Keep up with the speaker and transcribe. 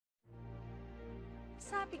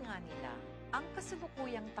Sabi nga nila, ang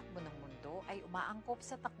kasalukuyang takbo ng mundo ay umaangkop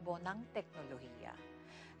sa takbo ng teknolohiya.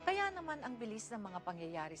 Kaya naman ang bilis ng mga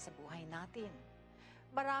pangyayari sa buhay natin.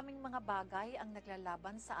 Maraming mga bagay ang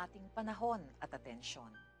naglalaban sa ating panahon at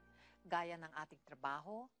atensyon. Gaya ng ating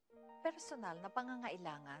trabaho, personal na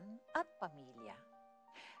pangangailangan at pamilya.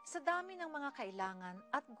 Sa dami ng mga kailangan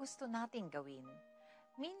at gusto nating gawin,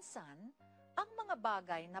 minsan, ang mga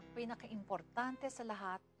bagay na pinakaimportante sa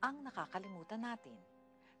lahat ang nakakalimutan natin.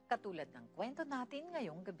 Katulad ng kwento natin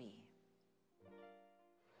ngayong gabi.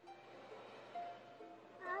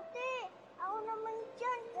 Ate, ako naman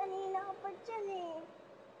dyan. Kanina ka pa dyan eh.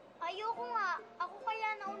 Ayoko nga. Ako kaya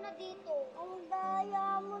nauna dito. Ang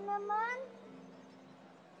daya mo naman.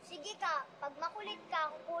 Sige ka, pag makulit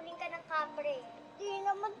ka, kukunin ka ng kapre. Di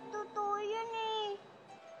naman totoo yun eh.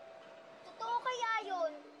 Totoo kaya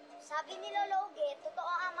yun? Sabi ni Lolo Uge,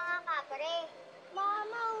 totoo ang mga kapre.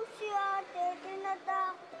 Mama, si ate,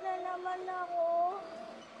 tinatakot na naman ako.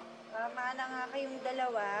 Tama na nga kayong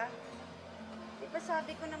dalawa. Di ba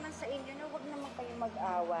sabi ko naman sa inyo na huwag naman kayong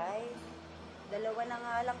mag-away. Dalawa na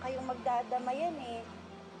nga lang kayong magdadamayan eh.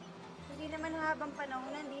 Hindi naman habang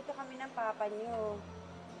panahon nandito kami ng papa niyo.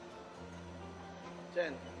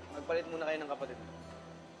 Chen, magpalit muna kayo ng kapatid mo.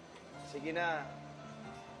 Sige na.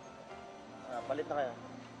 Palit na kayo.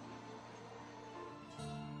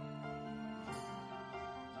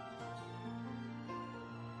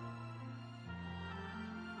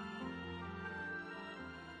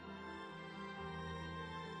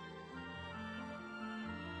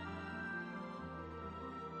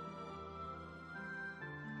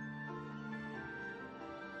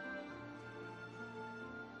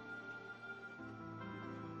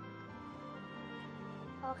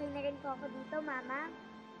 Okay na rin po ako dito, Mama.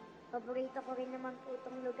 Paborito ko rin naman po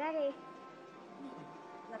itong lugar eh.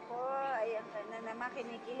 Nako, ayan ka na naman.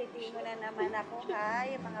 Kinikiliti mo na naman ako ha.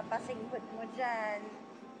 Yung mga pasinghot mo dyan.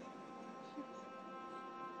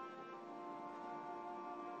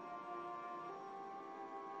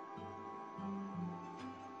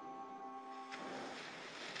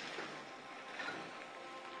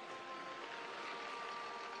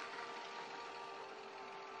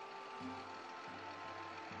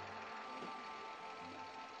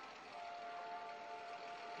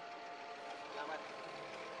 Salamat.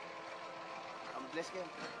 Bless kayo.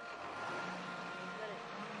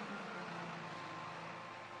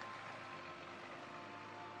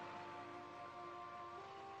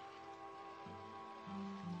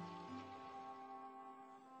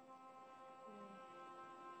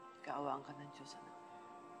 Kaawaan ka ng Diyos, anak.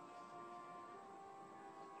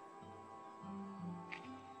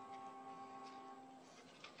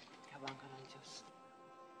 Kaawaan ka ng Diyos.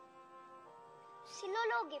 Si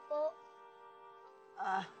Lolo Uge po.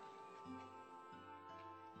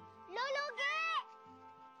 Lolo Uge!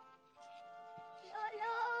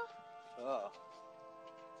 Lolo! Oo.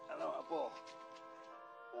 Ano, apo?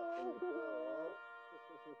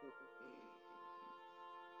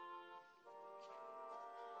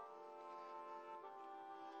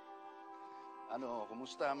 Ano,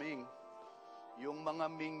 kumusta, Ming? Yung mga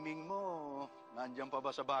ming-ming mo, nandiyan pa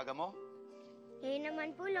ba sa baga mo?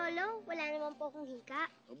 Naman po, Lolo. Wala naman po akong hika.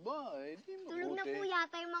 Aba, di mabuti. Tulog na po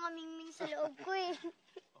yata yung mga mingming sa loob ko eh.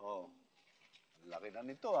 Oh, laki na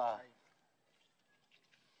nito ah.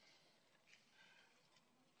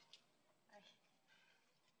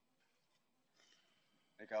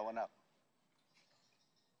 Ikaw, anak.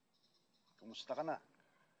 Kumusta ka na?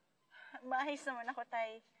 Maayos naman ako,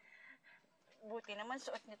 Tay. Buti naman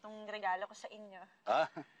suot nitong regalo ko sa inyo. Ah?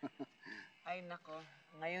 Ay nako,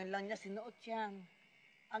 ngayon lang niya sinuot yan.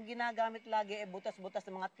 Ang ginagamit lagi ay butas-butas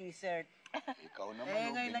ng mga t-shirt. Ikaw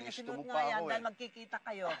naman, Ngayon lang niya binisto sinuot mo nga pa yan ako dahil eh. magkikita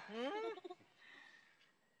kayo.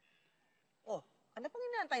 Oh, ano pang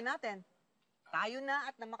inaantay natin? Tayo na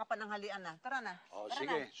at na makapananghalian na. Tara na. Oh, Tara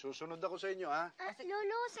sige, na. susunod ako sa inyo, ha?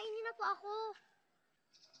 Lolo, sa inyo na po ako.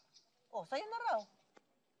 Oh, sa'yo na raw.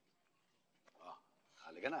 Oh,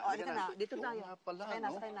 halika na, Oh, halika na. Dito Oo tayo. nga pala, Sakay na,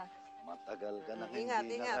 no? sakay na. Matagal ka na Ingat,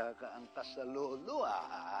 hindi ingat. nakakaangkas sa lolo,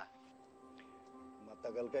 ah.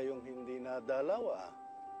 Matagal kayong hindi nadalaw, ah.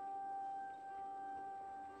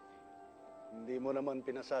 Hindi mo naman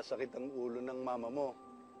pinasasakit ang ulo ng mama mo.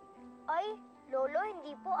 Ay, Lolo,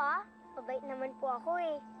 hindi po ah. Mabait naman po ako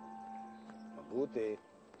eh. Mabuti.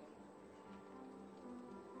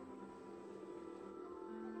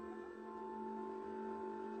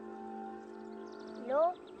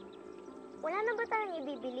 Lo, wala na ba tayong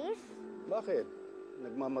ibibilis? Bakit?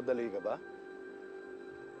 Nagmamadali ka ba?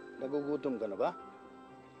 Nagugutom ka na ba?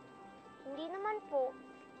 Hindi naman po.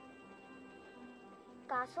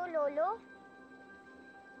 Kaso, Lolo,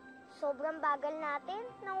 sobrang bagal natin,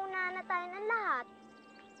 nauna na tayo ng lahat.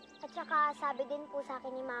 At saka sabi din po sa akin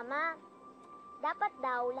ni Mama, dapat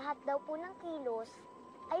daw lahat daw po ng kilos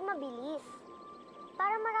ay mabilis.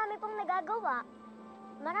 Para marami pong nagagawa,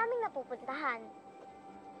 maraming napupuntahan.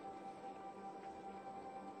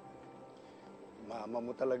 Mama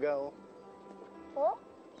mo talaga, oh. Po?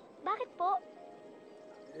 Bakit po?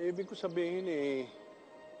 Ibig ko sabihin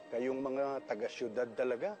kayong mga taga-syudad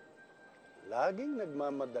talaga, laging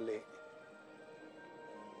nagmamadali.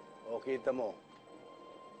 O kita mo,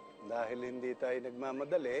 dahil hindi tayo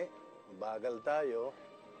nagmamadali, bagal tayo,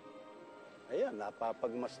 ayan,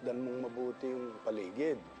 napapagmasdan mong mabuti yung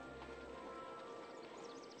paligid.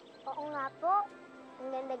 Oo nga po. Ang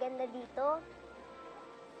ganda-ganda dito.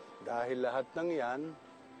 Dahil lahat ng yan,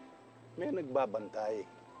 may nagbabantay,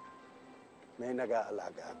 may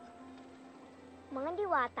nag-aalaga. Mga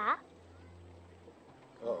diwata?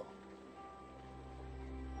 Oo.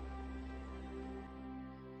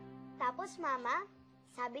 Tapos Mama,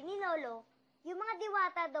 sabi ni Lolo, yung mga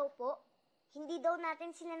diwata daw po, hindi daw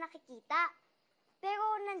natin sila nakikita. Pero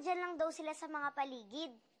nandyan lang daw sila sa mga paligid.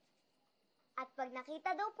 At pag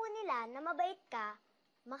nakita daw po nila na mabait ka,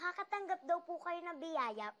 makakatanggap daw po kayo ng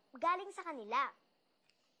biyaya galing sa kanila.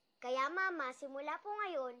 Kaya Mama, simula po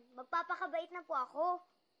ngayon, magpapakabait na po ako.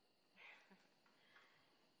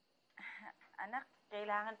 Anak,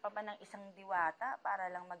 kailangan pa ba ng isang diwata para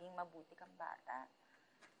lang maging mabuti kang bata?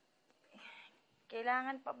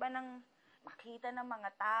 Kailangan pa ba ng makita ng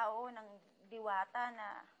mga tao, ng diwata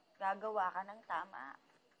na gagawa ka ng tama?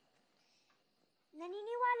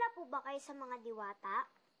 Naniniwala po ba kayo sa mga diwata?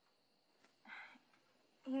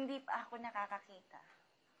 Hindi pa ako nakakakita.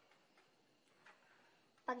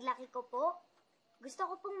 Paglaki ko po,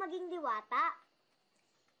 gusto ko pong maging diwata.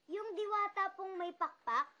 Yung diwata pong may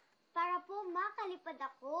pakpak para po makalipad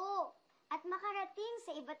ako at makarating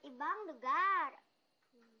sa iba't ibang lugar.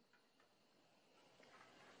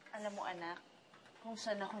 Alam mo anak, kung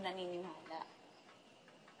saan ako naniniwala.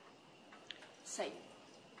 Sa'yo.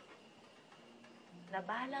 Na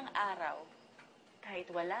balang araw, kahit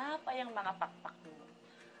wala pa yung mga pakpak mo,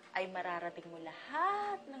 ay mararating mo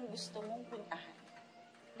lahat ng gusto mong puntahan.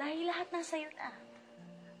 Dahil lahat nasa iyo na.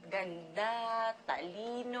 Ganda,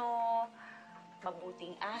 talino,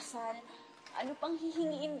 mabuting asal, ano pang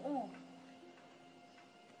hihingiin mo?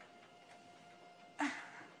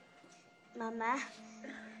 Mama,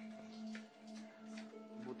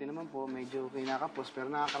 Buti naman po, medyo kinakapos, pero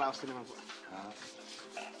nakakaraos din naman po.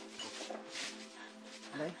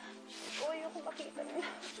 Alay? Uy, ako makita nila.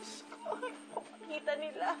 Diyos ko, ako makita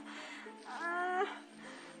nila. Ah.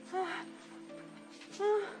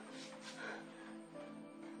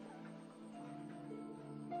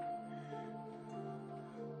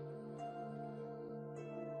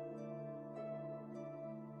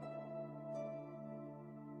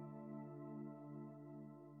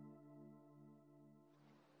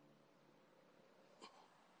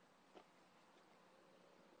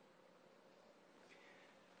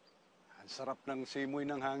 Ang sarap ng simoy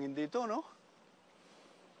ng hangin dito, no?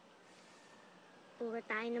 puro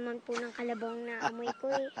tayo naman po ng kalabaw na amoy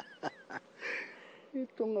ko eh.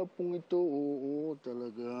 Ito nga pong ito, oo,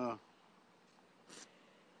 talaga.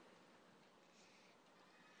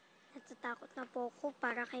 Natatakot na po ako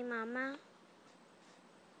para kay Mama.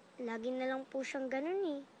 Lagi na lang po siyang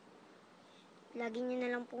ganun eh. Lagi niya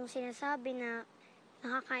na lang pong sinasabi na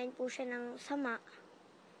nakakain po siya ng sama.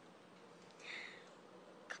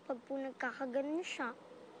 Kapag po nagkakaganon siya.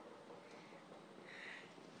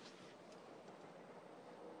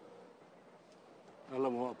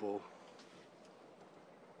 Alam mo, Apo,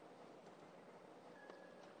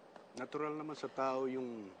 natural naman sa tao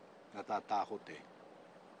yung natatakot eh.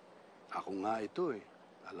 Ako nga ito eh.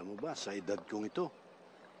 Alam mo ba, sa edad kong ito,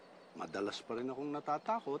 madalas pa rin akong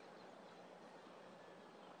natatakot.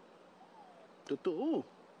 Totoo.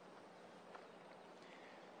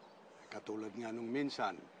 Katulad nga nung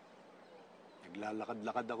minsan,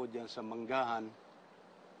 naglalakad-lakad ako dyan sa manggahan.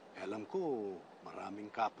 Alam ko, maraming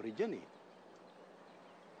kapre dyan eh.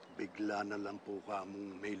 Bigla na lang po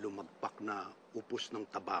kamong may lumagpak na upos ng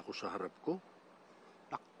tabako sa harap ko.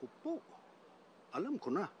 Naku po, alam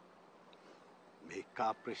ko na. May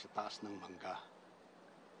kapre sa taas ng mangga.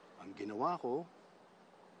 Ang ginawa ko,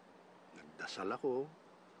 nagdasal ako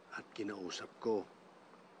at kinausap ko.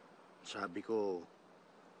 Sabi ko,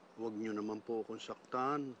 huwag niyo naman po akong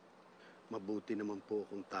saktan. Mabuti naman po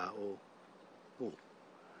akong tao. Oh,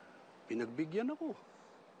 pinagbigyan ako.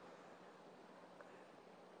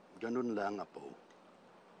 Ganun lang, Apo.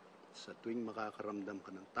 Sa tuwing makakaramdam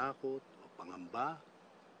ka ng takot o pangamba,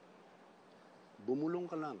 bumulong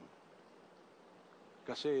ka lang.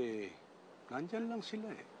 Kasi nandyan lang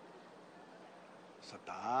sila eh. Sa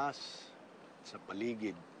taas, sa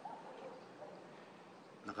paligid.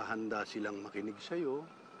 Nakahanda silang makinig sa'yo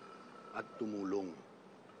at tumulong.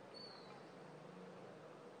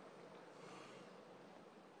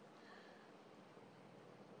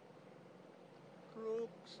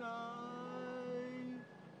 Crookside,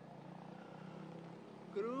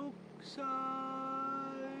 Crookside,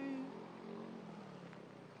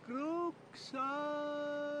 Crookside.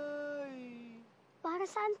 Para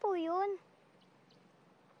saan po yun?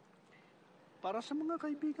 Para sa mga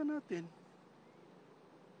kaibigan natin.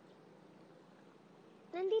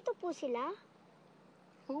 Nandito po sila?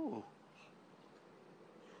 Oo.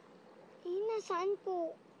 Nasaan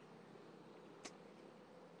po?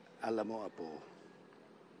 Alam mo, Apo,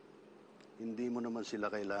 hindi mo naman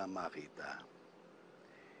sila kailangan makita.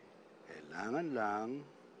 Kailangan lang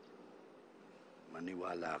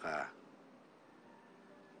maniwala ka.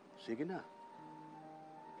 Sige na.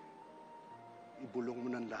 Ibulong mo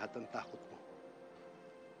ng lahat ang takot mo.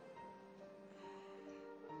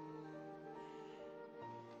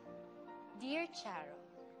 Dear Charo,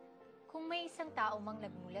 kung may isang tao mang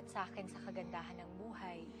nagmulat sa akin sa kagandahan ng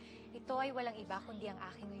buhay, ito ay walang iba kundi ang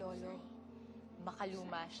aking lolo.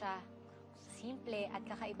 Makaluma siya, simple at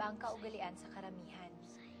kakaiba ang kaugalian sa karamihan.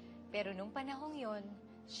 Pero nung panahong yon,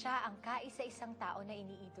 siya ang kaisa-isang tao na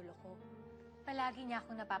iniidolo ko. Palagi niya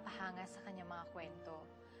akong napapahanga sa kanyang mga kwento.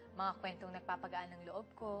 Mga kwentong nagpapagaan ng loob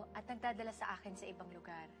ko at nagdadala sa akin sa ibang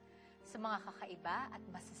lugar. Sa mga kakaiba at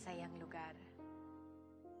masasayang lugar.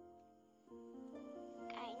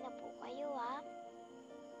 Kain na po kayo, ha?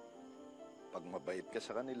 Pag mabait ka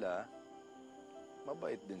sa kanila,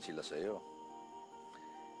 mabait din sila sa'yo.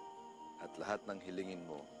 At lahat ng hilingin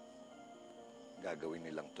mo, gagawin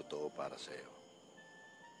nilang totoo para sa'yo.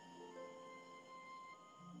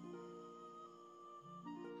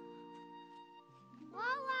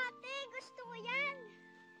 Wow, ate! Gusto ko yan!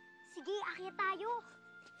 Sige, akyat tayo.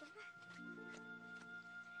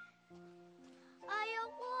 Ayaw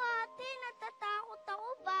ko, ate. Natatakot ako.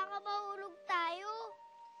 Baka mahulog tayo.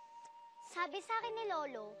 Sabi sa akin ni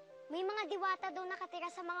Lolo, may mga diwata daw nakatira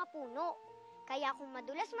sa mga puno. Kaya kung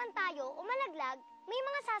madulas man tayo o malaglag, may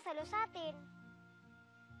mga sasalo sa atin.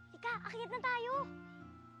 Ika, akyat na tayo.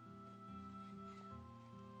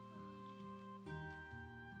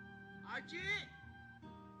 Archie!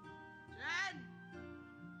 Jen!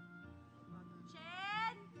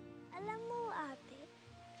 Jen! Alam mo, ate,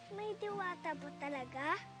 may diwata ba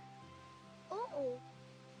talaga? Oo.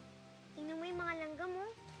 Tingnan mo yung mga langgam,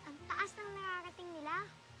 oh. Ang taas ng nakarating nila.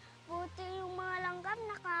 Buti yung mga langgam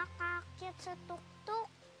nakakaakyat sa tuktok.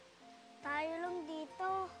 Tayo lang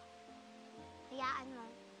dito. Hayaan mo,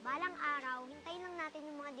 balang araw, hintayin lang natin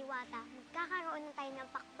yung mga diwata. Magkakaroon na tayo ng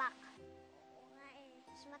pakpak. Oo nga eh.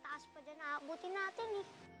 Mas mataas pa dyan, aabutin natin eh.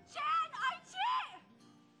 Jen! Archie!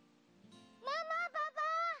 Mama!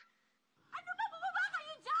 Papa! Ano ba? Bumaba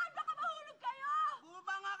kayo dyan! Baka mahulog kayo!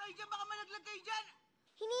 Bumaba nga kayo dyan, baka malaglag kayo dyan!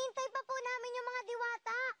 Hinihintay pa po namin yung mga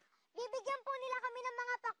diwata. Bibigyan po nila kami ng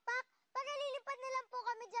mga pakpak para lilipad na lang po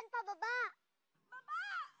kami dyan pababa.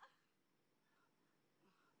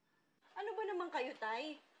 Ano ba naman kayo,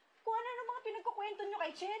 Tay? Kung ano ng mga pinagkukwento nyo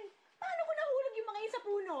kay Chen, paano ko nahulog yung mga yun sa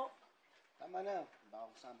puno? Tama na. Baka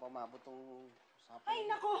kung saan pa umabot tong usapan. Ay,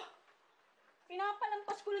 nako!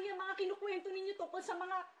 Pinapalampas ko lang yung mga kinukwento ninyo tungkol sa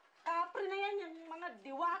mga kapre na yan, yung mga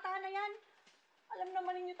diwata na yan. Alam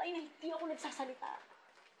naman ninyo, Tay, na hindi ako nagsasalita.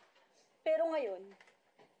 Pero ngayon,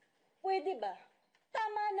 pwede ba?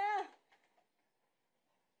 Tama na!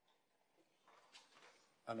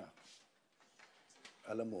 Anak,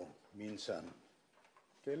 alam mo, minsan,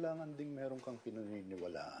 kailangan ding meron kang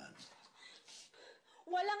pinaniniwalaan.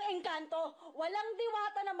 Walang engkanto, walang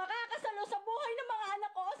diwata na makakasalo sa buhay ng mga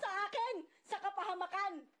anak ko o sa akin, sa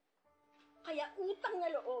kapahamakan. Kaya utang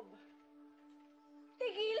na loob.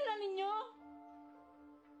 Tigilan na ninyo.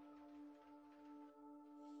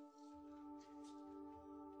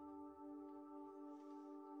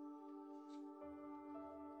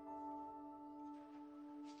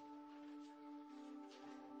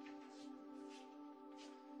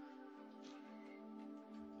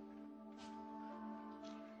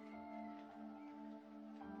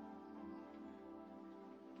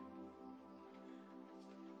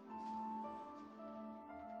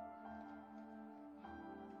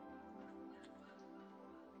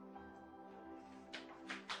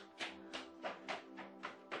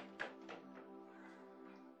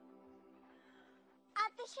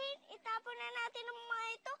 Ate Shane, itapon na natin ang mga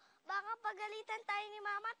ito. Baka pagalitan tayo ni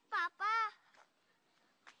Mama at Papa.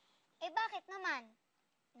 Eh bakit naman?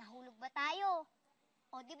 Nahulog ba tayo?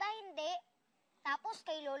 O di ba hindi? Tapos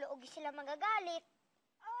kay Lolo Ugi sila magagalit.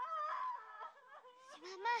 Si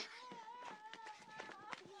Mama!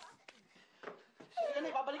 Sige na,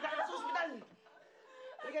 babalik na kita sa ospital!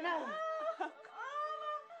 Halika na!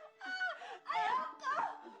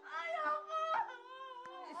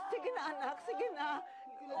 Sige na, anak. Sige na.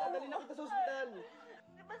 Sige na, dadali na kita sa ospital!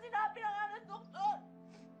 Di ba sinabi na nga ng doktor?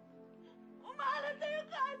 Umalat na yung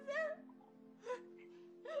cancer!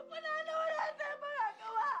 Wala na tayong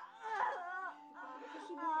magagawa!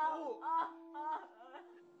 Sumuko!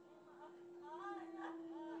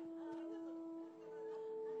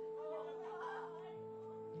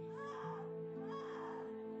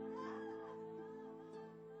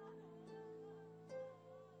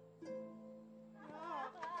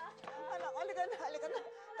 Anak, halika na. Halika na.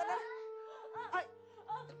 Tara. Ay!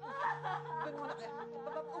 Doon muna kayo.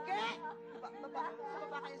 Uge!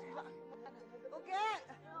 Baba kayo. Uge!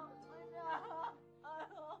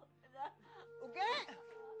 Uge!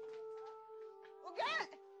 Uge!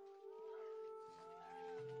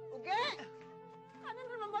 Uge! Ano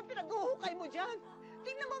na naman ba pinag-uhukay mo dyan?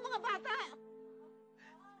 Tingnan mo mga bata!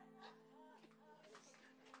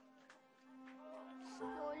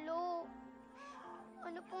 Lolo,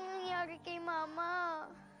 ano pong nangyari kay Mama?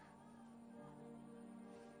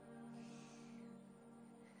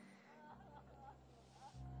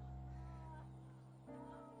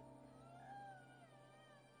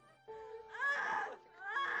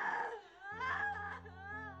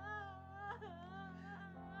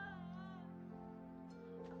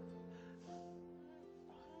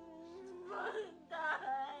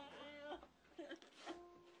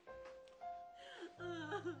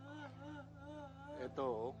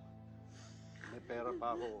 Eto, oh. May pera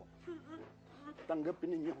pa ako.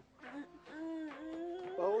 Tanggapin ninyo.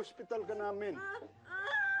 Pa-hospital ka namin.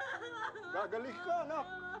 Gagaling ka, anak.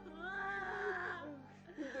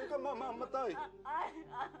 Hindi ka mamamatay.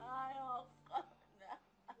 Ayoko na.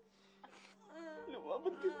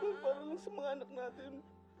 Lumaban kita para lang sa mga anak natin.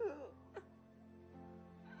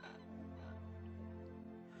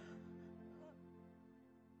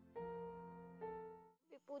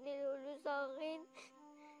 Sabi po ni Lolo sa akin,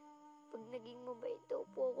 pag naging mabait daw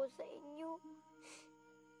po ako sa inyo,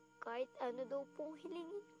 kahit ano daw pong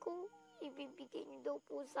hilingin ko, ibibigay niyo daw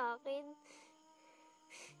po sa akin.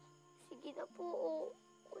 Sige na po, oh.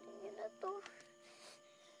 Kunin niyo na to.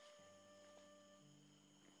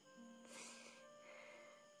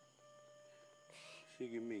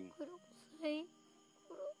 Sige, Ming. Kuroksay.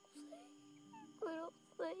 Kuroksay.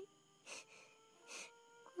 Kuroksay.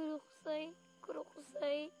 Kuroksay.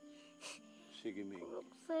 Kuroksay. Sige, Ming.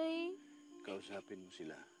 Kuroksay. Kausapin mo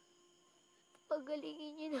sila.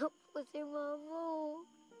 Pagalingin niyo na po si Mama, oh.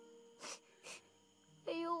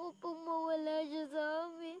 Ayoko pong mawala siya sa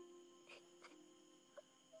amin.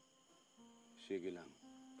 Sige lang.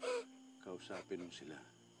 Kausapin mo sila.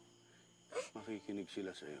 Makikinig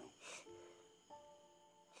sila sa'yo.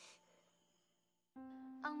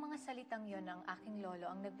 Ang mga salitang yon ng aking lolo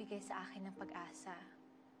ang nagbigay sa akin ng pag-asa.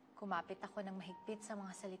 Kumapit ako ng mahigpit sa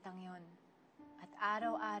mga salitang yon. At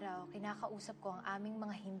araw-araw, kinakausap ko ang aming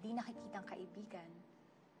mga hindi nakikitang kaibigan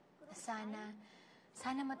na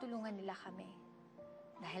sana matulungan nila kami.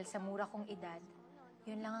 Dahil sa mura kong edad,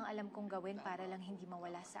 yun lang ang alam kong gawin para lang hindi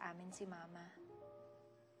mawala sa amin si Mama.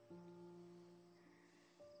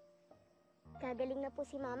 Gagaling na po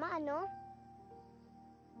si Mama, ano?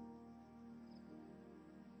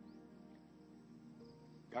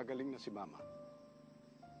 Gagaling na si Mama.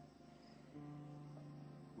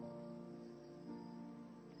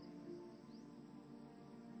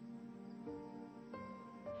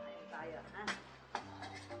 Tayo, ha?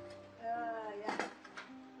 Ayan.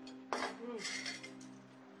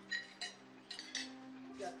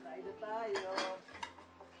 Tayo.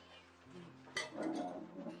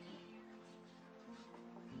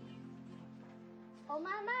 O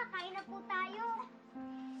Mama, kain na po tayo.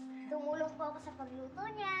 Tumulong po ako sa pagluto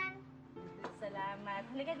niyan. Salamat.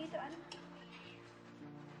 Halika dito, ano?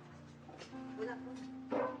 Wala po.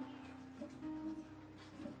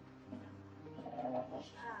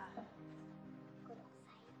 Kuroksay,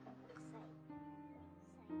 kuroksay,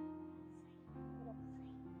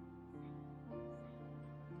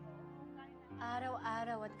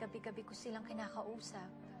 Araw-araw at gabi-gabi ko silang kinakausap.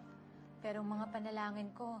 Pero ang mga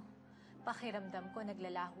panalangin ko, pakiramdam ko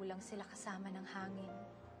naglalaho lang sila kasama ng hangin.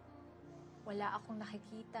 Wala akong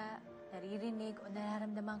nakikita, naririnig o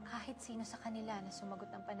nararamdaman kahit sino sa kanila na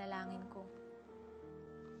sumagot ng panalangin ko.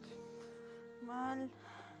 Mahal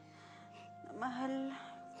na mahal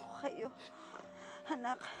ko kayo,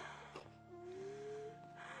 anak.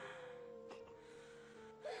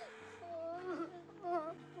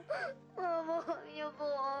 Mama,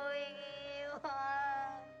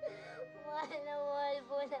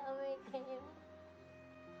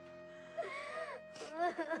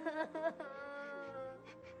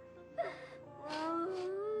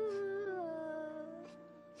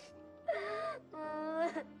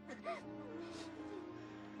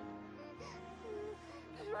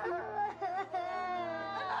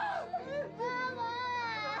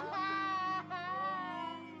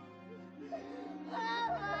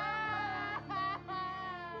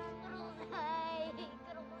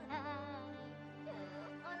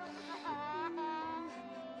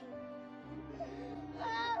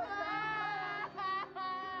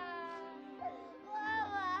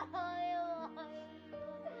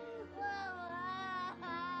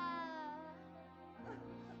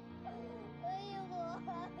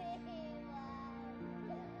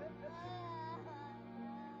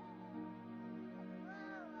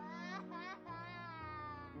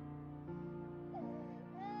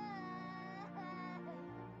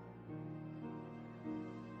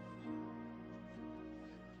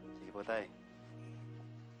 po, Tay.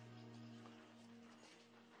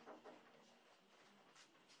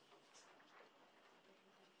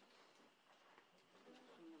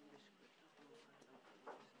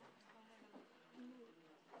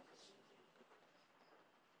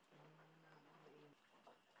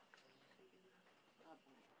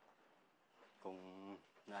 Kung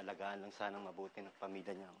naalagaan lang sanang mabuti ng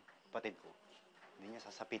pamilya niya, ang kapatid ko, hindi niya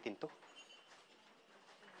sasapitin to.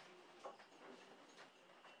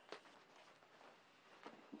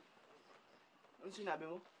 Anong sinabi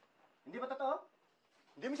mo? Hindi ba totoo?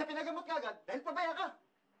 Hindi mo siya pinagamot kagad dahil pabaya ka.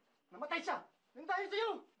 Namatay siya. Nang dahil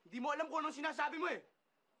sa'yo. Hindi mo alam kung anong sinasabi mo eh.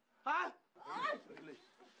 Ha? Relax.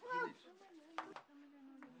 Relax.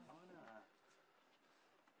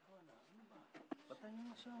 Patay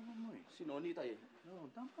yung asawa mo eh. Si Noni tayo.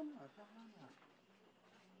 No, tama na, tama na.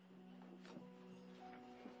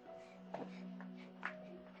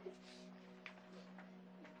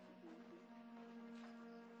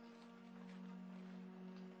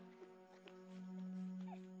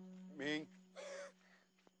 Ming,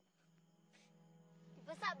 Di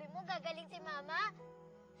ba sabi mo gagaling si Mama?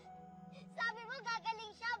 Sabi mo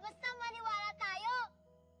gagaling siya, basta maniwala tayo.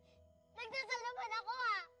 Nagdasal naman ako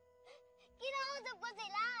Kinausap ko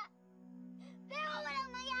sila. Pero walang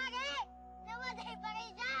nangyari. Namatay pa rin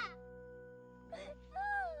siya.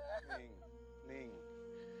 Ming,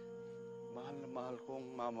 mahal na mahal ko ang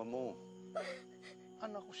mama mo.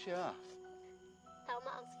 Anak ko siya.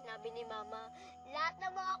 Tama ang sinabi ni Mama. Lahat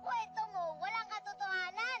ng mga kwento mo, walang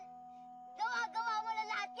katotohanan. Gawa-gawa mo na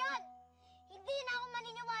lahat yun. Hindi na ako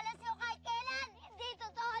maniniwala sa'yo kahit kailan. Hindi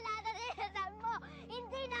totoo lahat ang sinasabi mo.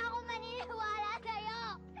 Hindi na ako maniniwala sa'yo.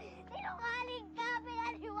 Sinungaling ka,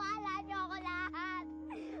 pinaniwala niyo ako lahat.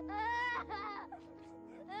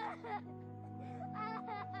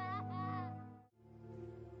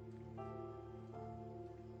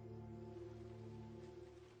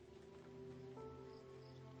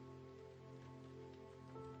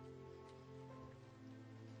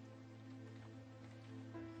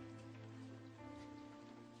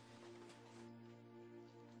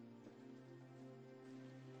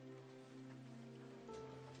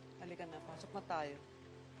 Halika na, pasok na tayo.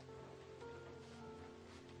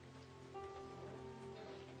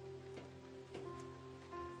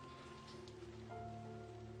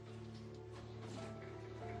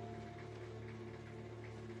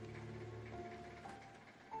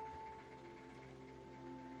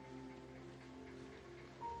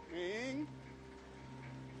 Ming?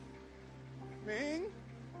 Ming?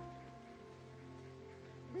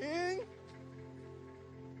 Ming?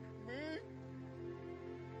 Ming?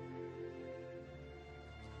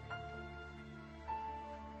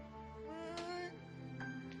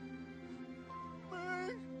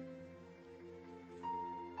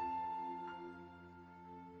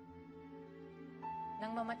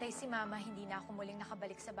 Nang mamatay si Mama, hindi na ako muling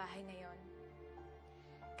nakabalik sa bahay na yon.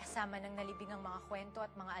 Kasama ng nalibing ang mga kwento at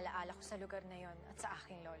mga alaala ko sa lugar na yon at sa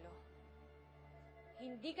aking lolo.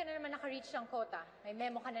 Hindi ka na naman naka-reach ng quota. May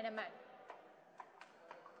memo ka na naman.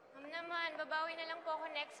 Ma'am naman, babawi na lang po ako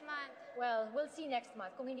next month. Well, we'll see next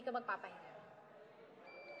month kung hindi ka magpapahinga.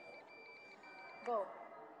 Go.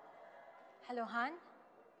 Hello, Han?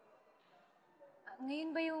 Ngayon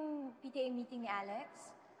ba yung PTA meeting ni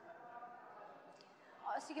Alex?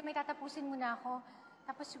 Sige, may tatapusin muna ako.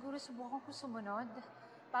 Tapos siguro subukan ko sumunod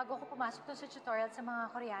bago ako pumasok doon sa tutorial sa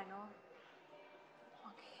mga Koreano.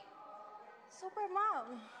 Okay. Super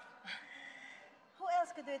Mom! Who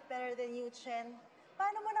else could do it better than you, Chen?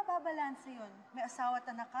 Paano mo nababalanse yun? May asawa at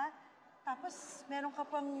anak ka, tapos meron ka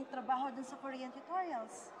pang trabaho dun sa Korean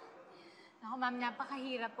tutorials. Naku, Ma'am,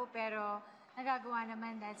 napakahirap po pero nagagawa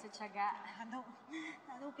naman dahil sa tiyaga.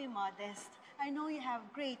 Don't be modest. I know you have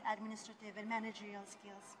great administrative and managerial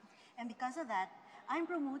skills. And because of that, I'm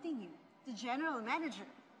promoting you to general manager.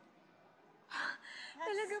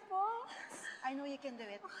 Talaga po? I know you can do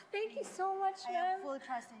it. Thank you so much, I have ma'am. full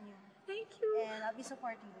trust in you. Thank you. And I'll be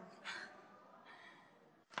supporting you.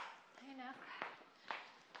 Ay, anak.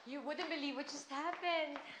 You wouldn't believe what just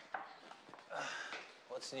happened.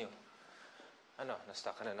 What's new? Ano,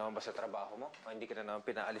 na-stuck ka na naman ba sa trabaho mo? O hindi ka na naman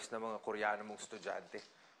pinaalis ng mga Koreano mong estudyante?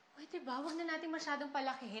 Pwede ba? Huwag na natin masyadong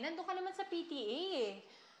palakihin. Nandun ka naman sa PTA eh.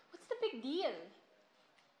 What's the big deal?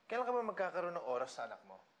 Kailan ka ba magkakaroon ng oras sa anak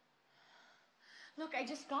mo? Look, I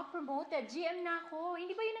just got promoted. GM na ako.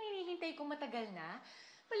 Hindi ba yun ang hinihintay kong matagal na?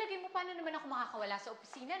 Palagay mo, paano naman ako makakawala sa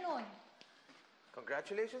opisina nun?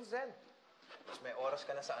 Congratulations then. Mas may oras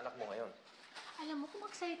ka na sa anak mo ngayon. Alam mo, kung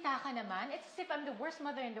magsalita ka naman, it's as if I'm the worst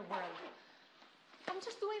mother in the world. I'm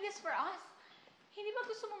just doing this for us. Hindi ba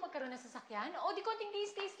gusto mo magkaroon ng sasakyan? O di konting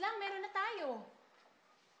days lang, meron na tayo.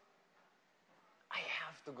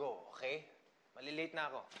 have to go, okay? Malilate na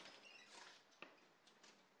ako.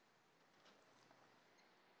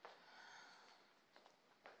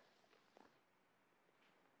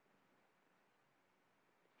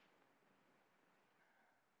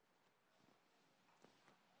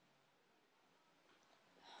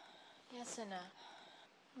 Yes, na.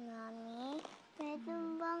 Mami, pwede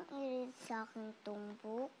bang i-read sa akin tong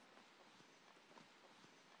book?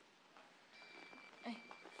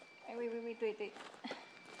 Ay, wait.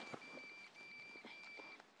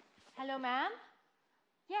 Hello, ma'am?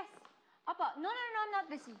 Yes. Opo. No, I'm not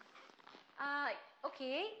busy.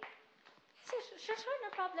 Okay. Sure, no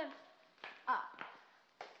problem.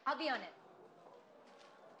 I'll be on it.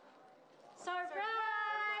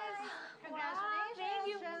 Surprise! Congratulations, Thank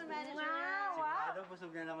you. General Manager. Sigurado,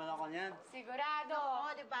 busog na naman ako niyan. Sigurado. Oo,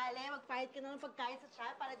 di bale, mag-fight ka na ng pagkain sa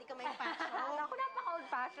chat para di ka may passion. Ako,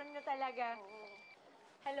 napaka-old-fashioned nyo talaga.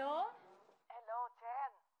 Hello? Hello,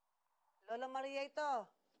 Chen. Lola Maria ito.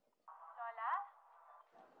 Lola?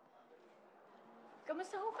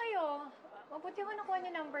 Kamusta ho kayo? Mabuti ko nakuha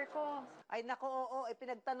niyo number ko. Ay, nako, oo.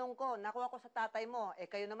 Pinagtanong ko. Nakuha ko sa tatay mo.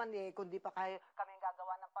 Kayo naman, kundi pa kayo kami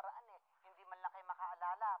gagawa ng paraan, Hindi man lang kayo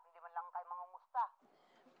makaalala. Hindi man lang kayo mangumusta.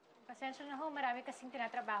 Pasensya na ho, marami kasing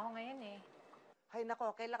tinatrabaho ngayon eh. Ay,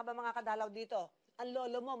 nako, kailan ka ba mga kadalaw dito? Ang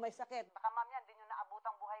lolo mo may sakit. Baka ma'am yan, di nyo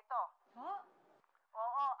naabutang buhay to. Ho?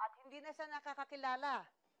 Oo, at hindi na siya nakakakilala.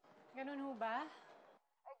 Ganun ho ba?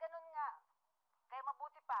 Ay, ganun nga. Kaya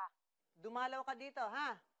mabuti pa. Dumalaw ka dito,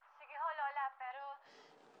 ha? Sige ho, Lola, pero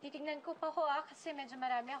titignan ko pa ho kasi medyo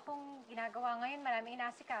marami akong ginagawa ngayon, marami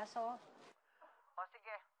inasikaso. O,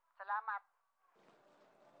 sige. Salamat.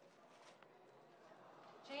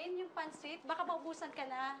 Jane, yung pansit, baka maubusan ka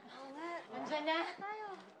na. Oo nga. Nandiyan na.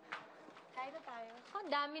 Kain na tayo. Oh,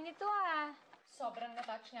 dami nito ah. Sobrang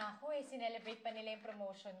na-touch nga ako eh. Sinelebrate pa nila yung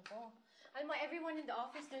promotion ko. Alam mo, everyone in the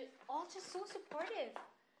office, they're all just so supportive.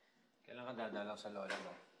 Kailan ka dadalaw sa lola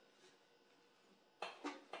mo?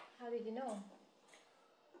 How did you know?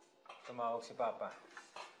 Tumawag si Papa.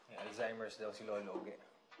 May Alzheimer's daw si Lolo Uge.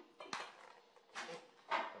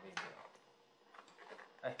 Baby.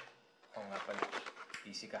 Ay, oo nga pala.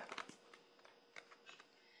 Busy ka.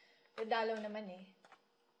 Dadalaw naman eh.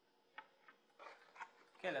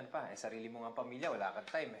 Kailan pa? Sarili mo nga pamilya. Wala kang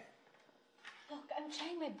time eh. Look, I'm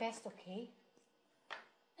trying my best, okay?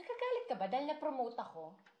 Nagagalit ka ba dahil na-promote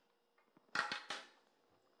ako?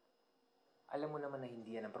 Alam mo naman na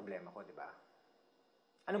hindi yan ang problema ko, di ba?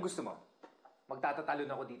 Anong gusto mo? Magtatatalon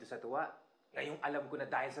ako dito sa tuwa. Ngayong alam ko na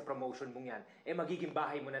dahil sa promotion mong yan, magiging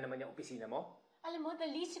bahay mo na naman yung opisina mo? Alam mo, the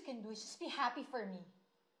least you can do is just be happy for me.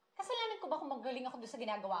 Kasalanan ko ba kung magaling ako doon sa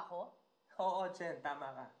ginagawa ko? Oo, Chen.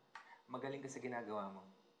 Tama ka. Magaling ka sa ginagawa mo.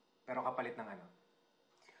 Pero kapalit ng ano?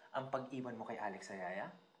 Ang pag-iwan mo kay Alex sa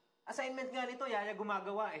Yaya? Assignment nga nito, Yaya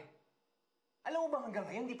gumagawa eh. Alam mo ba hanggang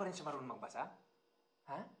ngayon, di pa rin siya marunong magbasa?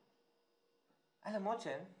 Ha? Alam mo,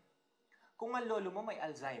 Chen, kung ang lolo mo may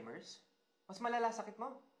Alzheimer's, mas malala sakit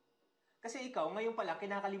mo. Kasi ikaw, ngayon pa lang,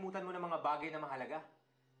 kinakalimutan mo ng mga bagay na mahalaga.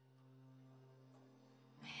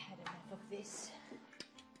 I had enough of this.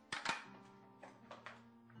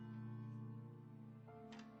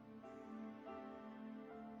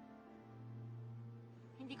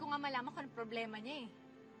 Hindi ko nga malaman kung anong problema niya eh.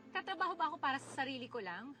 Tatrabaho ba ako para sa sarili ko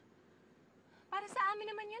lang? Para sa amin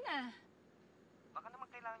naman yun ah. Baka naman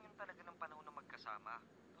kailangan yung talaga ng panahon na magkasama.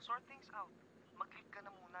 To sort things out. Mag-leave ka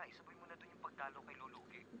na muna. Isabay mo na doon yung pagdalo kay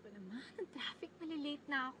Lulugi. Ano ba naman? Ang traffic, malilate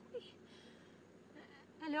na ako eh.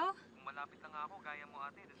 Hello? Kung malapit lang ako, gaya mo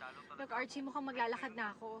ate, dadalo talaga. Look, Archie, mukhang maglalakad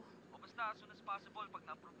na ako. O basta, as soon as possible, pag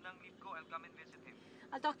na-approve na ang leave ko, I'll come and visit him.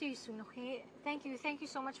 I'll talk to you soon, okay? Thank you. Thank you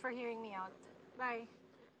so much for hearing me out. Bye.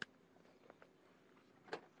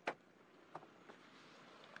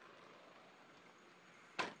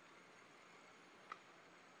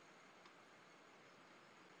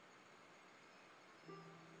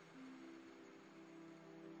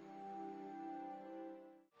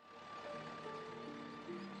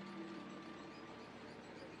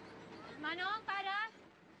 Manong, para!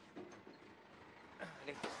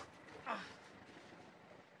 Halika.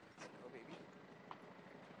 Oh, baby.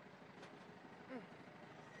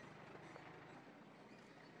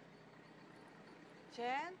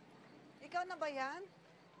 Chen, ikaw na ba yan?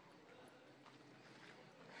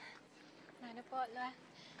 Ano po, La?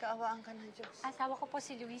 Kaawaan ka ng Diyos. Asawa ko po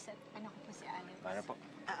si Luis at anak ko po si Alex. Paano po?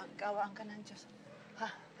 Kaawaan ka ng Diyos.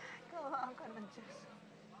 Ha? Kaawaan ka ng Diyos.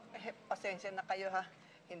 Pasensya na kayo, ha?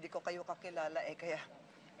 Hindi ko kayo kakilala, kaya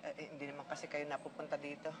hindi naman kasi kayo napupunta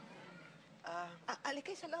dito.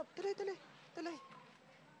 Alikay sa loob. Tuloy.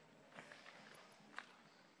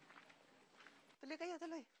 Tuloy kayo,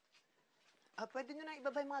 tuloy. Pwede nyo na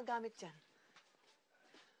ibaba yung mga gamit dyan.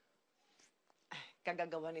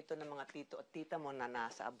 Kagagawa nito ng mga tito at tita mo na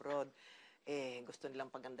nasa abroad. Gusto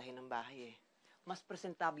nilang pagandahin ng bahay Mas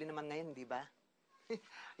presentable naman ngayon, di ba?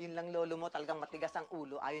 Yun lang lolo mo, talagang matigas ang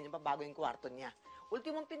ulo. Ayaw niya pa bago yung kwarto niya.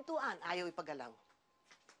 Ultimong pintuan, ayaw ipagalaw.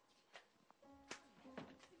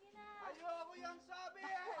 Ayoko yung sabi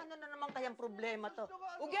Ano na naman kayang problema to?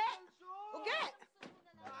 Uge! Uge!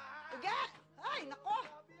 Uge! Ay, nako!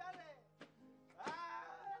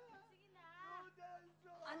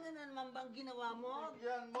 Ano na naman bang ginawa mo?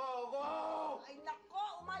 Bigyan mo ako! Ay, nako!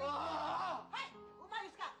 Umayos ka! Hay!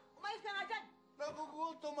 Umayos ka! Umayos ka nga dyan!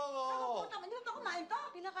 Nagugutom ako! Nagugutom? Hindi mo ba kumain to?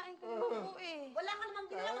 Pinakain ko yung po Wala ka namang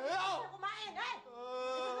ginawa kung hindi ka kumain, eh!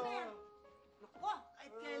 Ito na yan! Nako!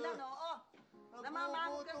 Kahit kailan, oo!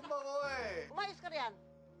 Namamanggas Nagugutom ako Umayos ka riyan!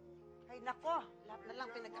 Ay, nako! Lahat na lang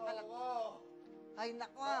pinagkakalat mo. Ay,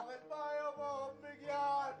 nako! Bakit pa ayaw mo akong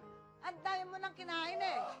bigyan? Ang dami mo nang kinain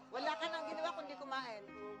Wala ka nang ginawa kundi kumain.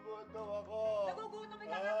 Nagugutom ako! Nagugutom ka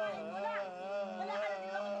kakain! Wala! Wala ka nang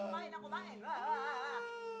ginawa kundi kumain ang kumain!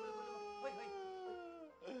 Hoy, hoy!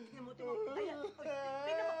 Tingnan mo, tingnan mo! Ayan! Hoy!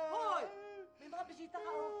 Tingnan mo! Hoy! May mga bisita ka,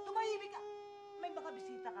 Tumahimik ka! May mga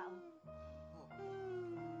bisita ka,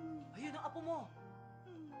 Ayun ang apo mo!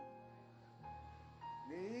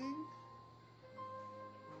 Ning?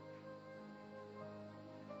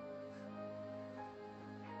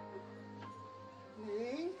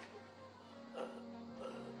 Ning?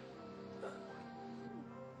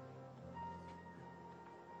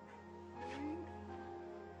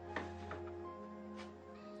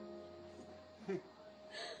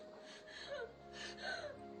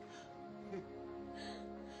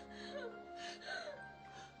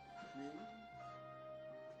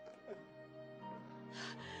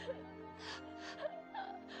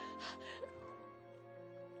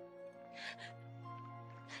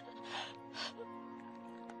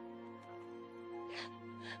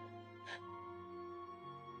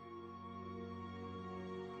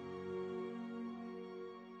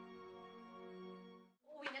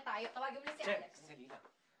 Uuwi na tayo. Tawagin mo na si Chen, Alex. sandali lang.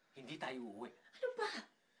 Hindi tayo uuwi. Ano ba?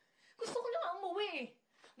 Gusto ko lang umuwi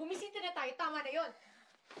Bumisita na tayo. Tama na yon.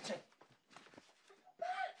 Chen!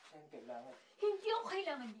 Chen, kailangan. Hindi ako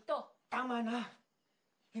kailangan dito. Tama na!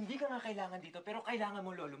 Hindi ka nga kailangan dito, pero kailangan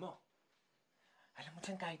mo lolo mo. Alam mo,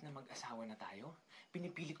 Chen, kahit na mag-asawa na tayo,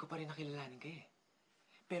 pinipilit ko pa rin nakilalanin ka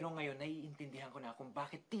Pero ngayon, naiintindihan ko na kung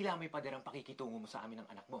bakit tila may paderang pakikitungo mo sa amin ng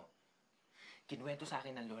anak mo. Kinuwento sa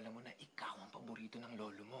akin ng lola mo na ikaw ang paborito ng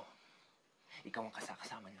lolo mo. Ikaw ang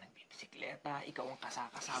kasakasama niya nagbibisikleta, ikaw ang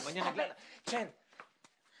kasakasama niya Chen!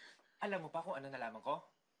 Alam mo pa kung ano nalaman ko?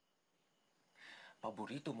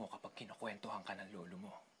 Paborito mo kapag kinukwentuhan ka ng lolo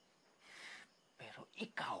mo. Pero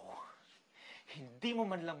ikaw, hindi mo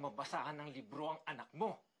man lang mabasahan ng libro ang anak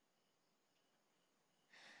mo.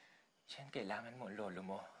 Chen, kailangan mo ang lolo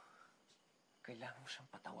mo. Kailangan mo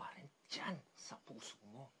siyang patawarin dyan sa puso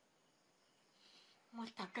mo.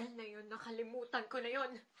 Matagal na yun. Nakalimutan ko na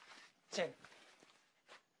yun. Chen,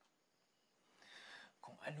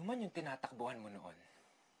 kung ano man yung tinatakbuhan mo noon,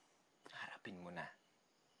 harapin mo na.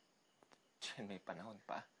 Chen, may panahon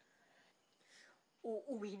pa.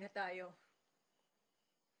 Uuwi na tayo.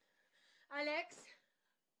 Alex?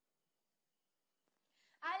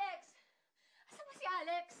 Alex! Asan ba si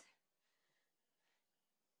Alex?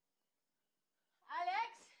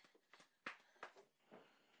 Alex?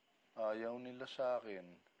 Ayaw nila sa akin.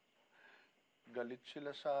 Galit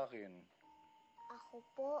sila sa akin. Ako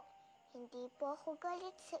po, hindi po ako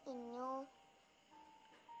galit sa inyo.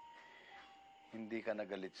 Hindi ka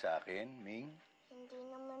nagalit sa akin, Ming? Hindi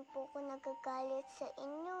naman po ako nagagalit sa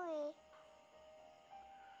inyo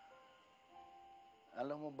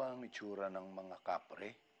Alam mo ba ang itsura ng mga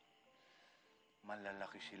kapre?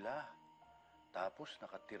 Malalaki sila. Tapos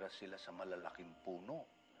nakatira sila sa malalaking puno.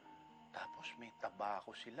 Tapos may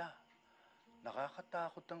tabako sila.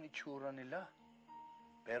 Nakakatakot ang itsura nila.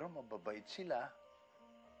 Pero mababait sila.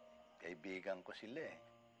 Kaibigan ko sila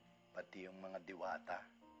Pati yung mga diwata.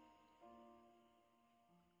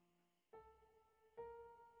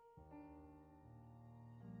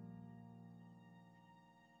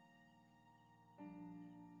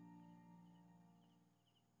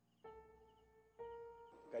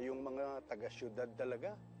 Kayong mga taga-syudad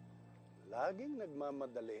talaga, laging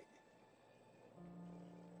nagmamadali.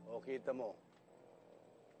 O kita mo,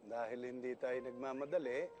 dahil hindi tayo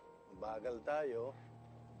nagmamadali, bagal tayo,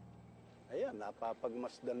 ayan,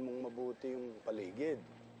 napapagmasdan mong mabuti yung paligid.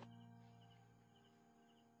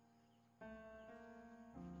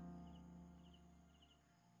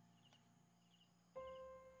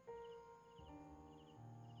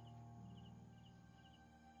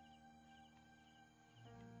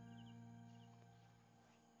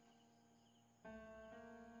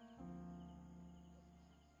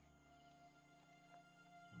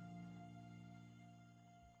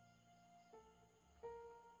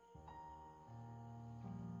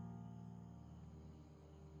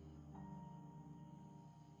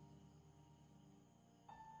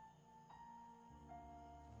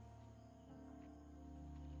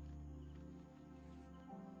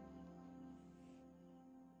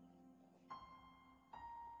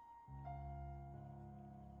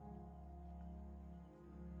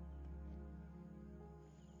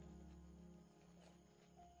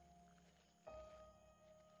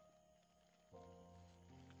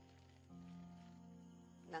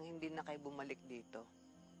 nang hindi na kayo bumalik dito,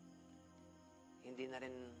 hindi na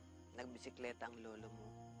rin nagbisikleta ang lolo mo.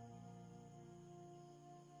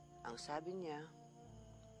 Ang sabi niya,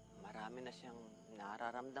 marami na siyang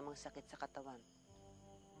nararamdamang sakit sa katawan.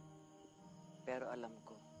 Pero alam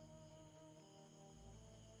ko,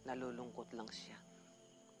 nalulungkot lang siya.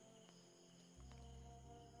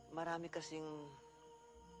 Marami kasing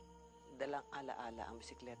dalang alaala ang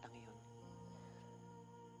bisikleta ngayon.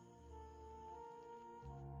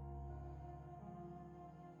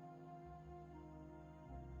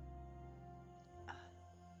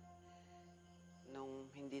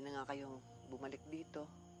 Nung hindi na nga kayo bumalik dito,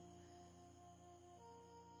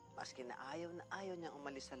 maski na ayaw niyang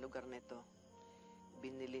umalis sa lugar nito,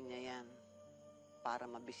 binili niya yan para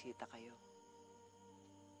mabisita kayo.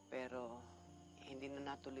 Pero hindi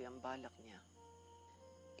na natuloy ang balak niya.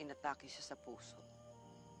 Inatake siya sa puso.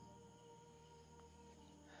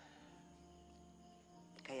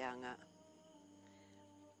 Kaya nga,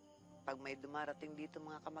 pag may dumarating dito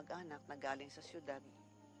mga kamag-anak na galing sa syudad,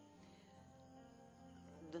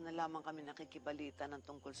 doon na lamang kami nakikibalita ng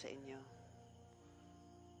tungkol sa inyo.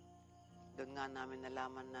 Doon nga namin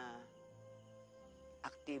nalaman na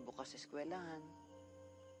aktibo ka sa eskwelahan,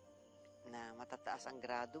 na matataas ang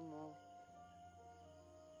grado mo,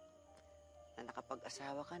 na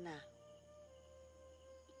nakapag-asawa ka na,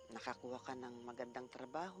 nakakuha ka ng magandang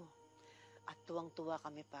trabaho, at tuwang-tuwa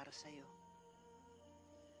kami para sa'yo.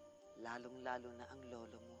 Lalong-lalo na ang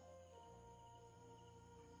lolo mo.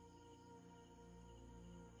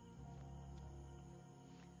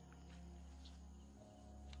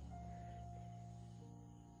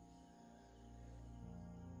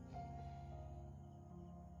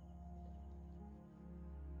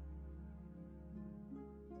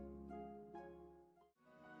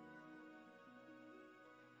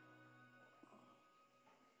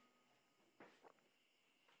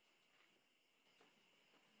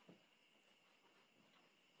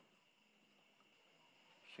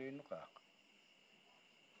 Sino ka?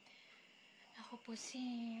 Ako po si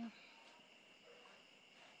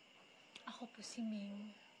Ming.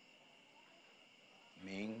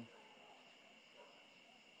 Ming?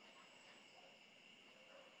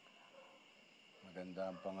 Maganda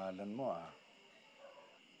ang pangalan mo, ah.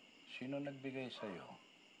 Sino nagbigay sa'yo?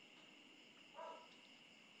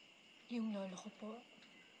 Yung lolo ko po.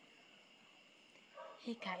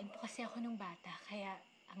 Hikain po kasi ako ng bata, kaya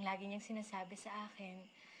ang lagi niyang sinasabi sa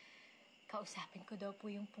akin, kausapin ko daw po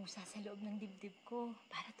yung pusa sa loob ng dibdib ko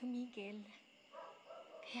para tumigil.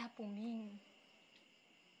 Kaya po, Ming.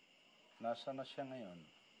 Nasaan na siya ngayon?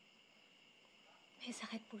 May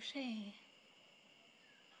sakit po siya eh.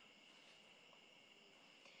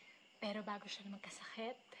 Pero bago siya na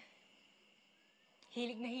magkasakit,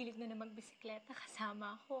 hilig na magbisikleta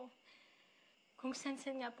kasama ako. Kung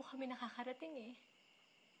saan-saan nga po kami nakakarating eh.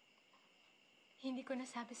 Hindi ko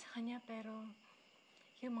nasabi sa kanya, pero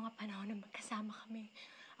yung mga panahon na magkasama kami,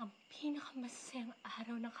 ang pinakamasayang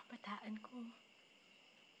araw ng kabataan ko.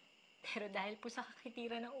 Pero dahil po sa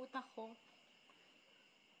kakitira ng utak ko,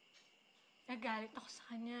 nagalit ako sa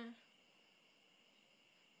kanya.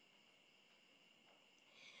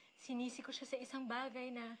 Sinisi ko siya sa isang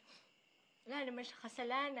bagay na wala naman siya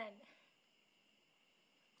kasalanan.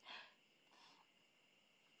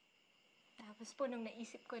 Tapos po, nung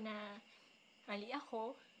naisip ko na mali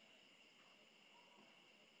ako,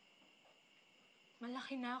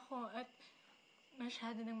 malaki na ako at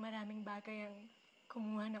masyado ng maraming bagay ang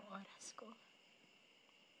kumuha ng oras ko.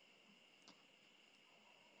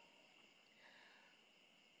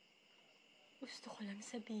 Gusto ko lang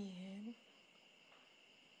sabihin,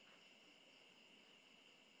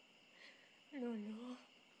 Lolo,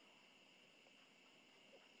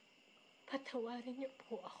 patawarin niyo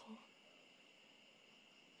po ako.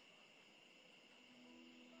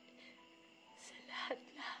 Sa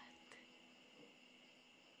lahat-lahat,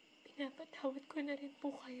 pinapatawad ko na rin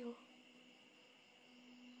po kayo.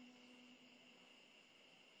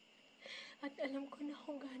 At alam ko na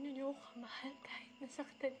kung gaano niyo ako kamahal kahit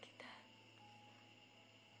nasaktan kita.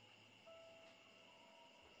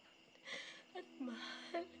 At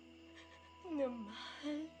mahal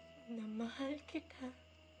na mahal kita.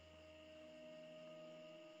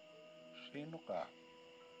 Sino ka?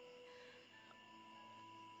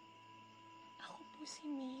 Ako po si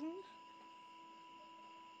Ming.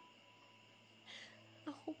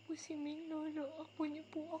 Ako po si Ming, Lolo. Apo niyo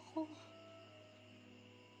po ako.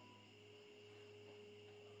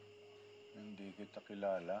 Hindi kita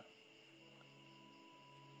kilala.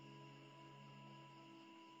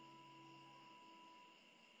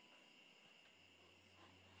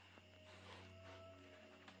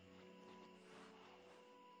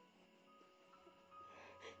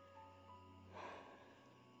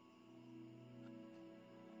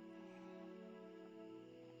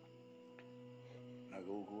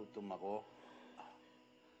 Nagugutom ako.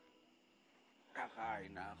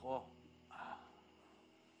 Kakain na ako.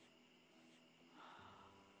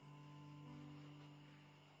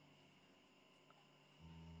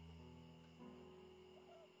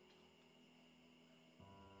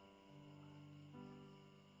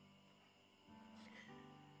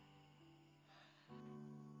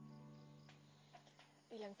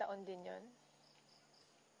 Ilang taon din yon.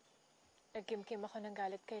 Nagkimkim ako ng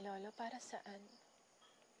galit kay Lolo para saan?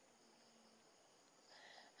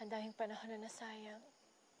 Ang daming panahon na nasayang.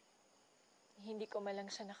 Hindi ko man lang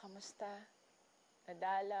siya nakamusta,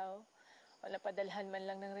 nadalaw, o napadalhan man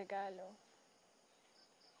lang ng regalo.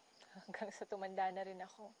 Hanggang sa tumanda na rin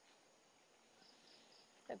ako.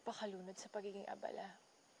 Nagpakalunod sa pagiging abala.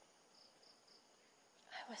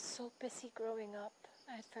 I was so busy growing up,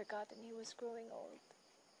 I had forgotten he was growing old.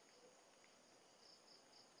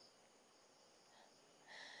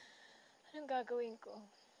 Anong gagawin ko?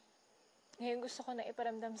 Ngayon gusto ko na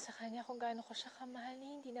iparamdam sa kanya kung gaano ko siya kamahal,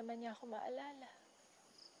 hindi naman niya ako maalala.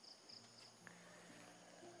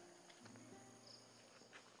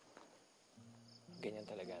 Ganyan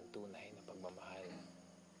talaga ang tunay na pagmamahal.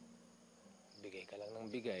 Bigay ka lang ng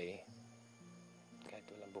bigay, kahit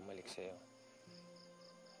walang bumalik sa'yo.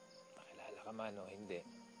 Nakilala ka man o hindi,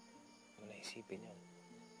 mo na isipin yun.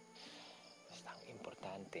 Basta ang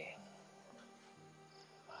importante,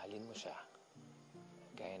 mahalin mo siya,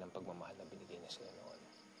 gaya ng pagmamahal na binigay niya sa'yo noon.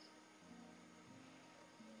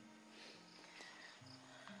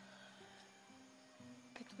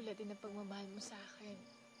 Katulad din ng pagmamahal mo sa akin.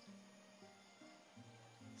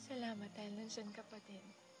 Salamat dahil nandyan ka pa din.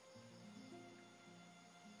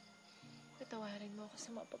 Patawarin mo ako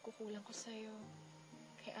sa mga pagkukulang ko sa'yo,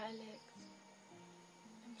 kay Alex.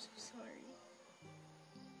 I'm so sorry.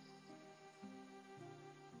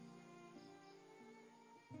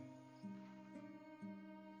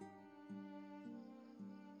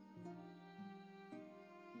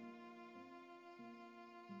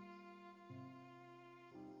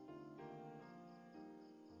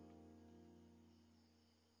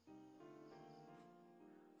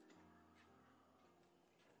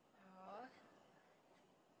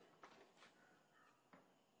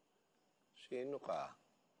 Sino ka?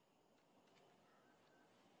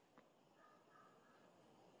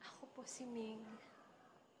 Ako po si Ming.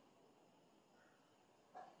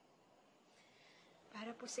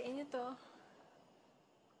 Para po sa inyo to.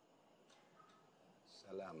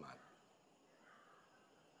 Salamat.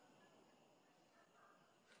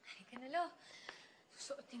 Halika na, Lo.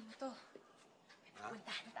 Susuotin mo to. May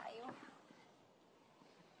pupuntahan tayo.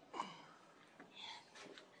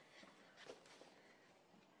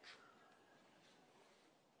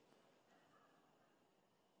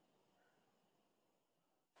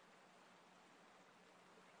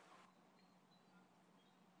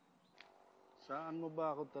 Saan mo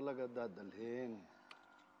ba ako talaga dadalhin?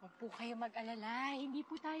 Huwag po kayo mag-alala. Hindi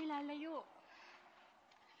po tayo lalayo.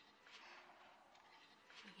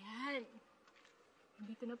 Ayan.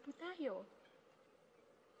 Dito na po tayo.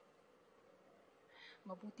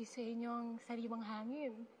 Mabuti sa inyo ang sariwang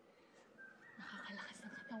hangin. Nakakalakas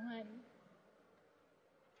ng katawan.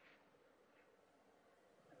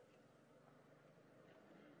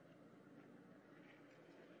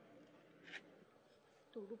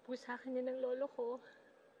 Turo po sa akin yan ng lolo ko.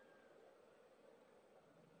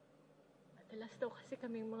 Madalas daw kasi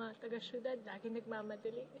kaming mga taga-syudad, lagi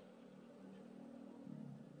nagmamadali.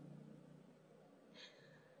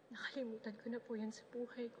 Nakalimutan ko na po yan sa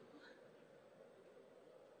buhay ko.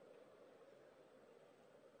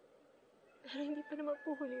 Pero hindi pa naman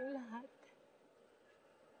po huli yung lahat.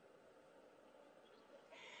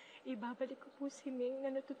 Ibabalik ko po si Ming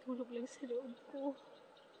na natutulog lang sa loob ko.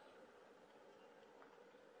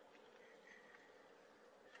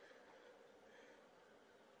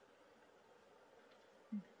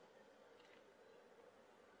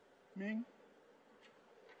 Ming?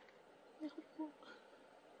 Ako po.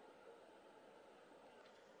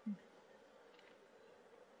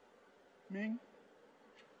 Ming?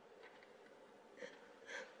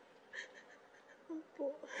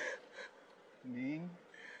 Opo. Ming?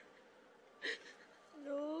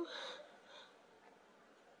 No.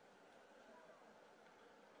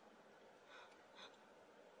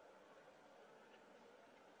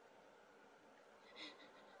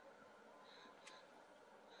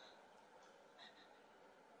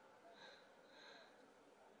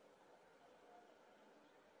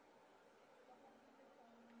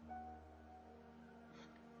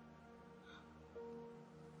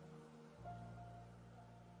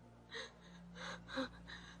 Huh?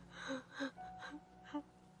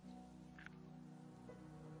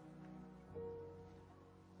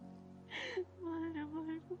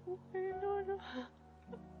 Ay, Lolo.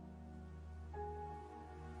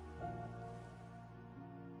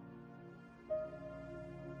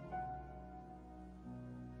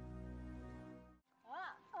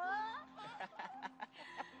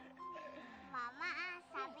 Mama,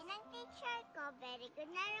 sabi ng teacher ko, very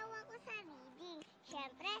good na raw ako sa reading.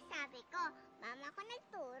 Siyempre, sabi ko, mama ko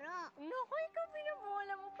nagturo. Naku, ikaw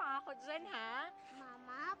binabola mo pa ako dyan, ha?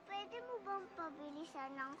 Mama, pwede mo bang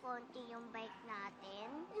pabilisan ng konti yung bike natin?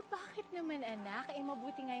 Eh, bakit naman, anak? Eh,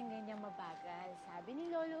 mabuti nga yung ganyang mabagal. Sabi ni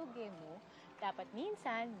Lolo Uge mo, dapat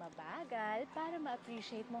minsan mabagal para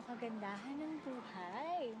ma-appreciate mo ang kagandahan ng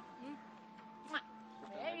buhay.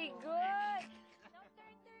 Very good!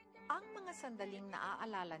 Ang mga sandaling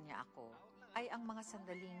naaalala niya ako ay ang mga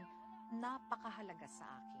sandaling napakahalaga sa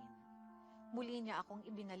akin. Muli niya akong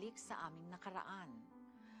ibinalik sa aming nakaraan.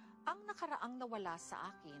 Ang nakaraang nawala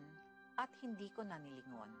sa akin at hindi ko na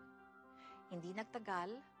nilingon. Hindi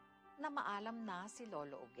nagtagal na maalam na si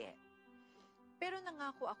Lolo Uge. Pero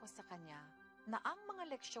nangako ako sa kanya na ang mga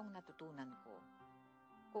leksyong natutunan ko,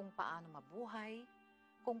 kung paano mabuhay,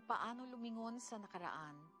 kung paano lumingon sa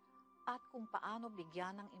nakaraan, at kung paano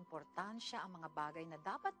bigyan ng importansya ang mga bagay na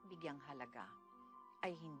dapat bigyang halaga,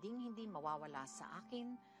 ay hinding-hindi mawawala sa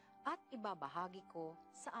akin at ibabahagi ko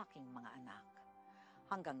sa aking mga anak.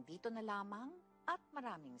 Hanggang dito na lamang at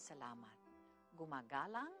maraming salamat.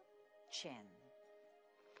 Gumagalang, Chen.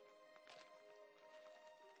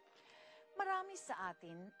 Marami sa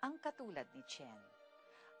atin ang katulad ni Chen.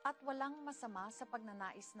 At walang masama sa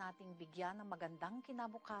pagnanais nating bigyan ng magandang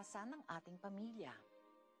kinabukasan ng ating pamilya.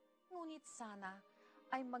 Ngunit sana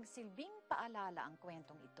ay magsilbing paalala ang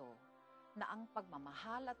kwentong ito na ang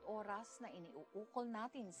pagmamahal at oras na iniuukol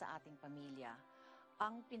natin sa ating pamilya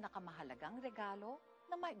ang pinakamahalagang regalo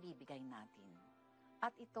na maibibigay natin.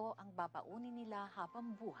 At ito ang babaunin nila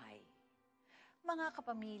habang buhay. Mga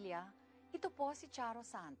kapamilya, ito po si Charo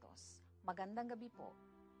Santos. Magandang gabi po.